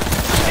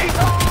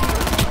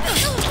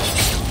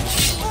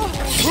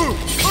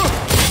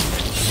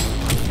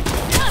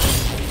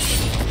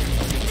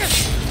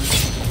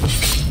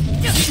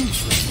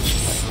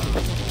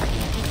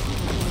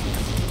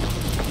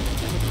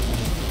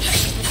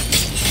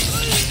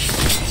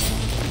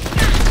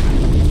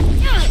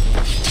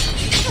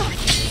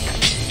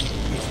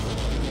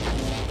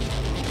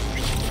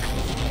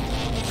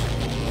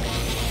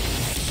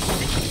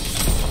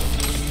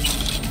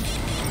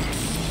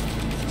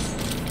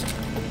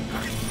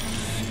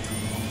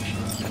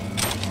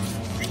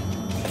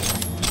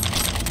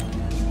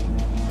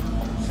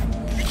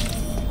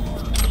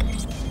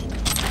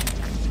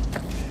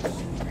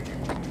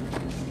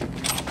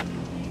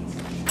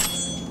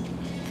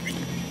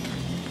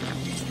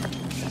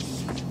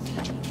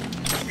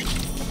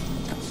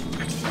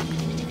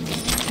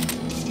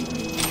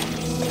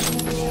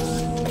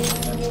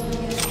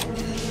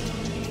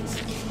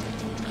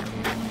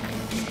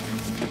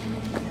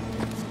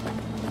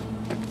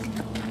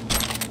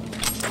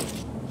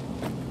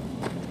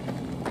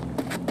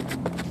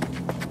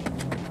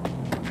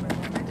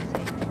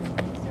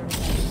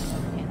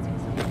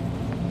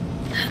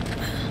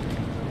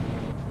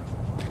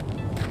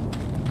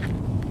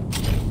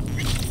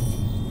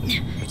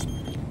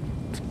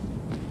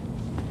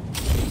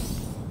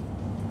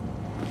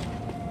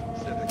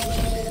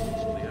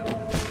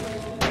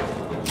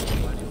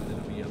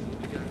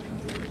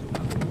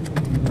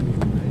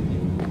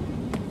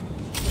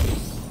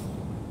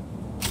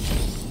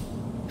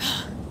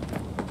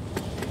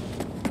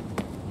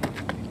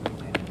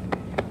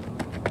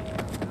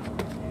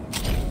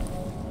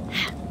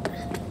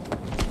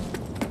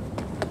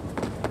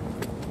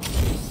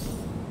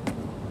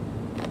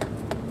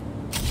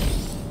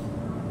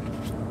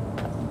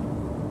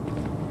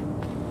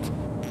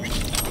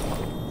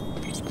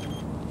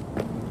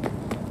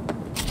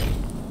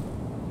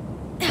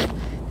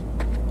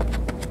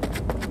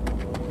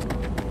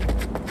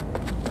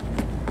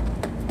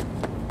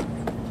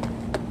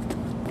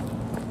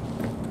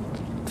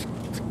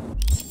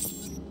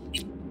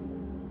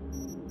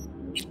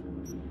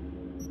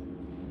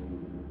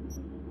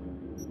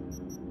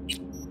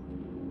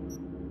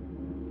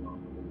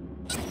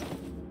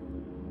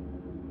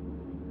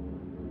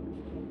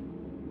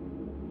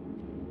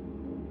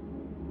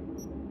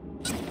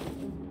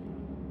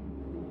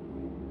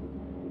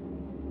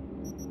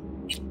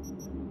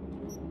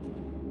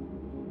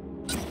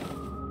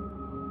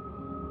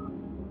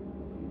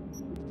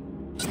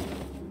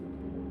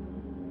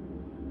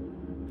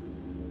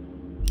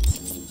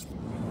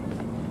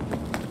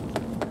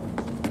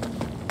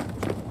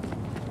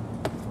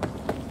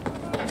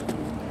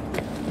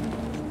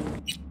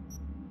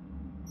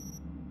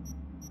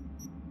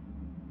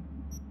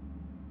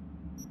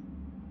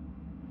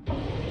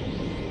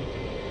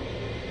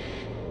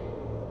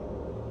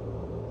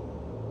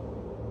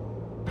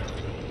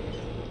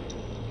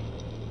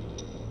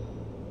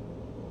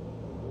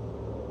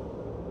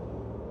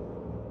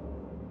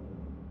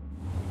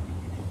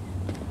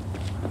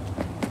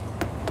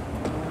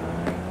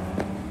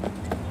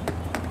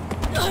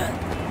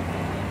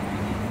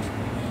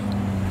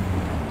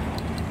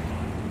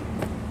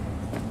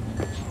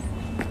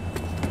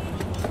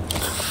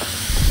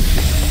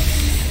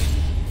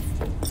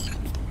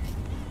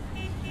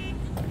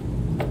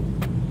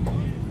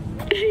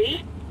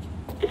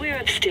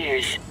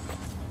 upstairs.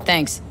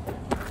 Thanks.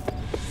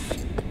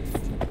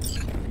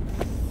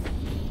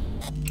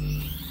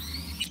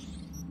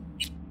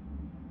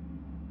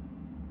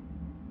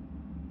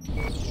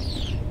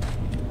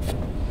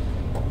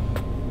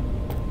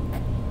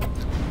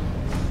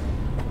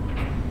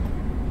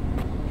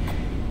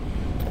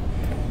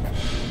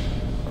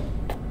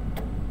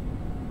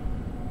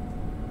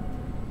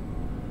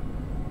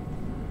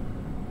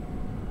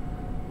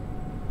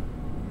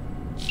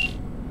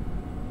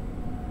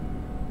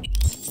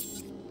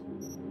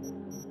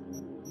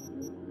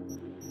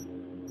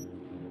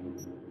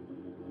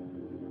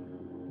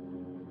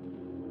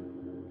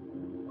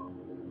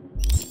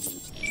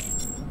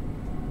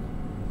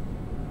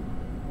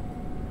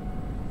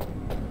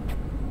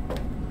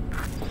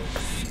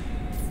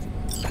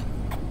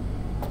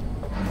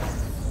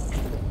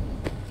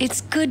 It's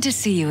good to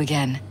see you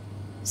again.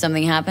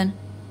 Something happen?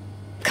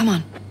 Come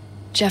on.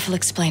 Jeff will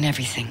explain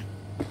everything.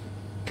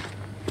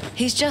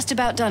 He's just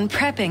about done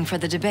prepping for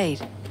the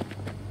debate.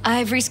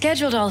 I've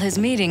rescheduled all his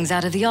meetings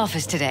out of the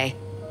office today.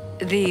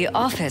 The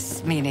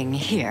office meaning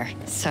here,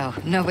 so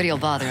nobody'll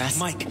bother us.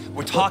 Mike,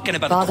 we're talking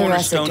about the Bother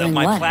us at cornerstone of doing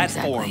my what,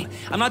 platform.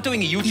 exactly? I'm not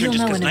doing a U-turn You'll just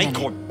know because in a Night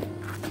minute.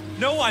 Court...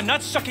 No, I'm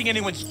not sucking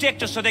anyone's dick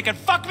just so they can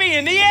fuck me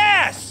in the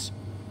ass!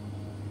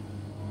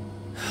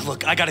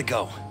 Look, I gotta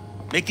go.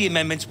 Make the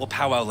amendments, we'll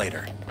powwow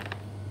later.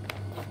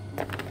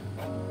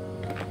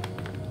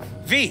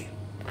 V,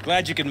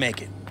 glad you could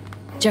make it.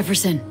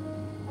 Jefferson.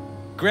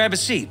 Grab a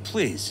seat,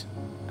 please.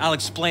 I'll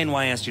explain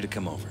why I asked you to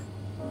come over.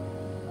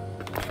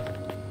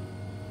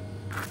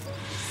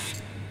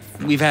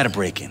 We've had a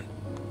break-in.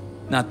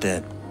 Not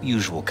the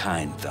usual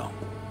kind, though.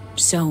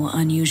 So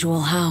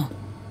unusual how?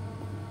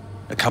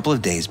 A couple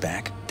of days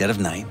back, dead of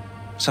night,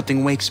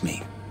 something wakes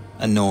me.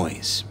 A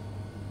noise.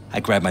 I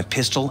grab my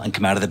pistol and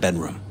come out of the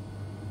bedroom.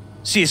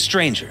 See a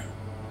stranger.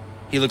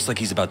 He looks like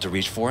he's about to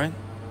reach for it,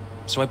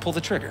 so I pull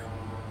the trigger.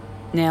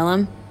 Nail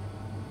him?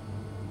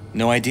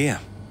 No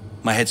idea.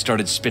 My head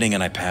started spinning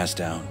and I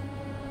passed out.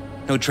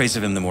 No trace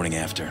of him the morning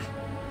after.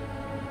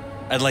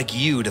 I'd like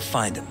you to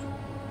find him.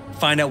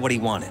 Find out what he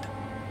wanted.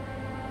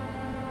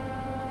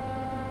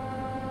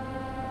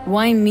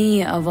 Why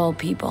me, of all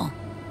people?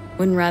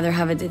 Wouldn't rather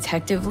have a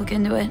detective look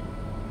into it?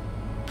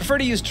 Prefer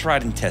to use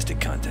tried and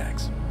tested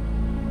contacts.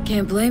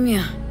 Can't blame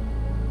you.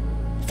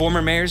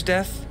 Former mayor's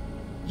death?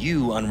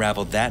 You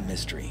unraveled that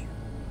mystery.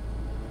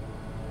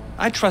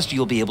 I trust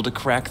you'll be able to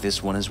crack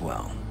this one as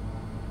well.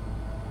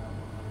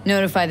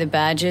 Notify the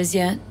badges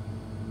yet?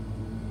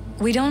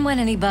 We don't want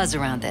any buzz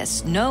around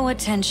this. No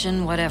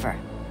attention, whatever.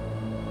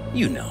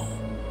 You know,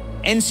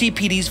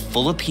 NCPD's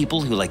full of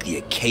people who like the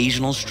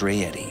occasional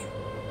stray eddy.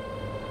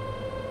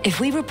 If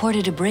we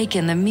reported a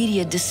break-in, the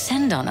media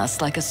descend on us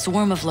like a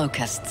swarm of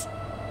locusts.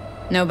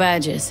 No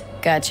badges.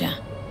 Gotcha.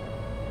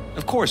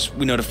 Of course,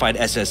 we notified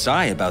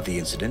SSI about the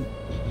incident.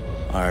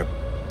 Our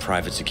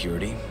private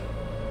security.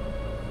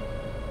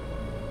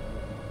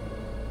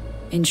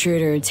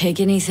 Intruder, take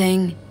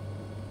anything,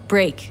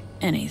 break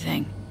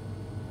anything.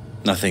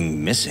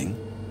 Nothing missing.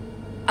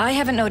 I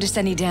haven't noticed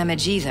any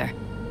damage either.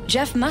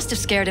 Jeff must have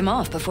scared him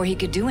off before he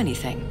could do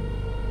anything.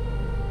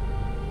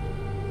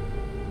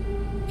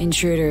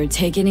 Intruder,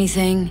 take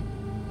anything,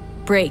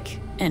 break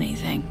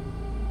anything.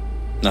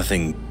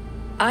 Nothing.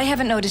 I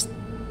haven't noticed...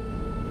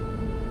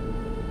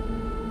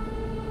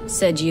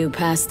 Said you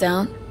passed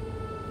out?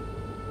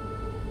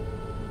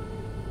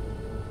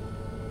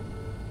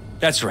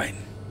 That's right.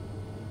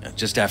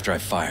 Just after I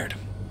fired.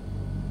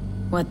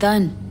 What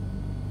then?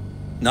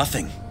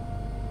 Nothing.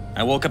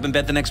 I woke up in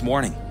bed the next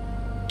morning.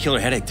 Killer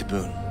headache to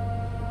boot.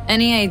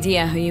 Any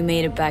idea how you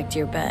made it back to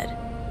your bed?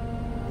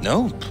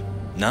 Nope.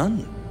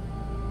 None.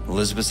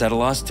 Elizabeth's at a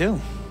loss too.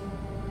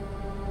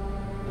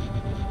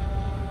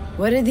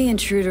 What did the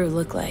intruder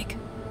look like?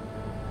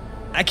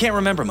 I can't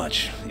remember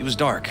much. It was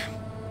dark.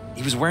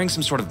 He was wearing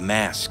some sort of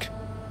mask.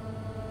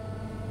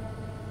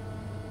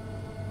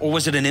 Or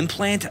was it an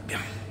implant?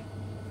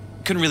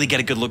 Couldn't really get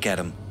a good look at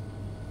him.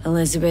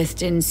 Elizabeth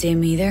didn't see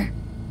him either?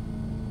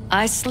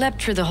 I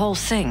slept through the whole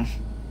thing.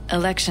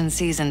 Election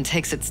season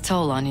takes its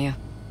toll on you.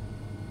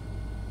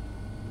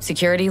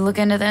 Security look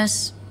into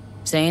this?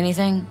 Say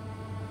anything?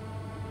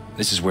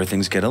 This is where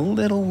things get a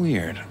little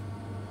weird.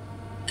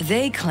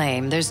 They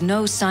claim there's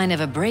no sign of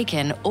a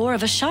break-in or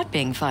of a shot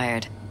being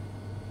fired.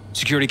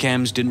 Security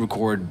cams didn't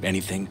record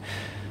anything.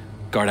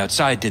 Guard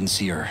outside didn't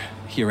see or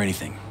hear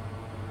anything.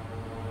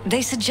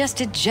 They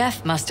suggested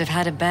Jeff must have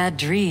had a bad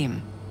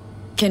dream.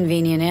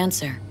 Convenient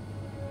answer.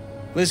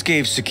 Liz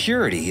gave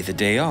security the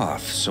day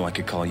off so I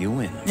could call you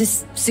in.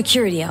 This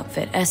security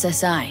outfit,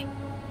 SSI.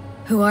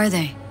 Who are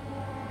they?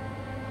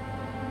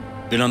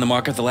 Been on the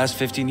market the last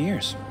 15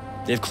 years.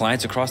 They have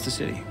clients across the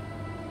city.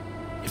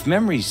 If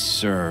memory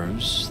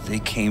serves, they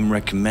came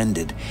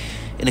recommended.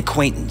 An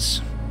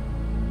acquaintance.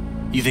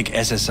 You think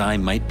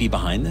SSI might be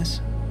behind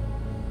this?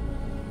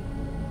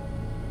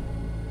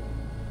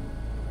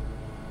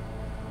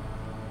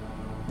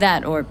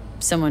 That or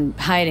someone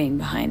hiding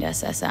behind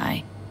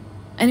SSI.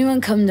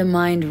 Anyone come to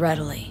mind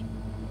readily?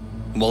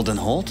 Walden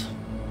Holt?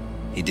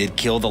 He did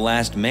kill the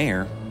last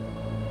mayor.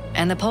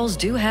 And the polls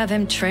do have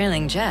him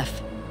trailing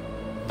Jeff.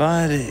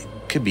 But it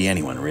could be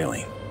anyone,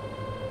 really.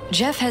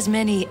 Jeff has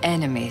many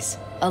enemies,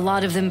 a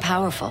lot of them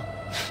powerful.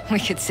 We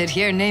could sit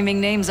here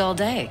naming names all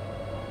day.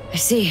 I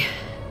see.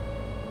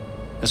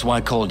 That's why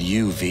I called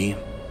you, V.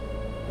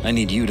 I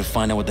need you to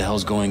find out what the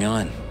hell's going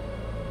on.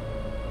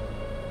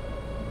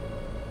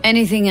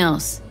 Anything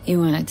else you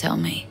want to tell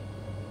me?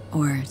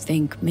 Or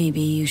think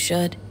maybe you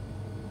should?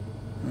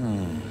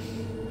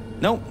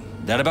 Nope,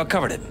 that about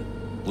covered it.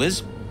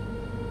 Liz?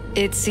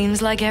 It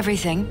seems like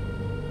everything.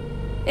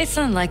 It's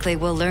unlikely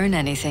we'll learn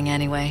anything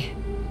anyway.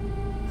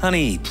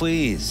 Honey,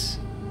 please.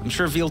 I'm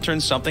sure V'll turn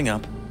something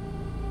up.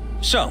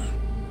 So,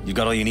 you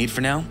got all you need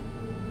for now?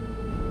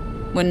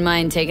 Wouldn't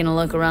mind taking a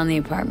look around the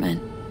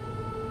apartment.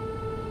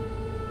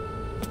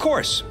 Of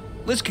course.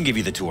 Liz can give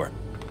you the tour.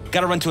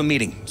 Gotta run to a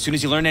meeting. As soon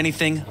as you learn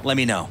anything, let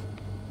me know.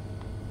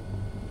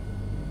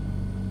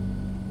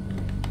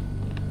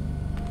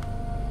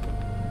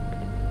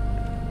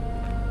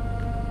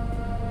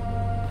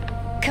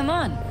 Come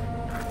on.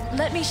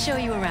 Let me show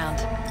you around.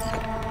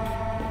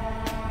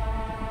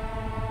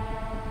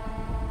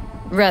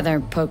 Rather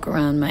poke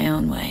around my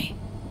own way.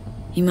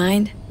 You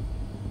mind?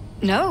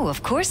 No,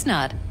 of course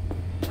not.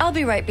 I'll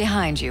be right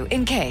behind you,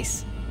 in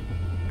case.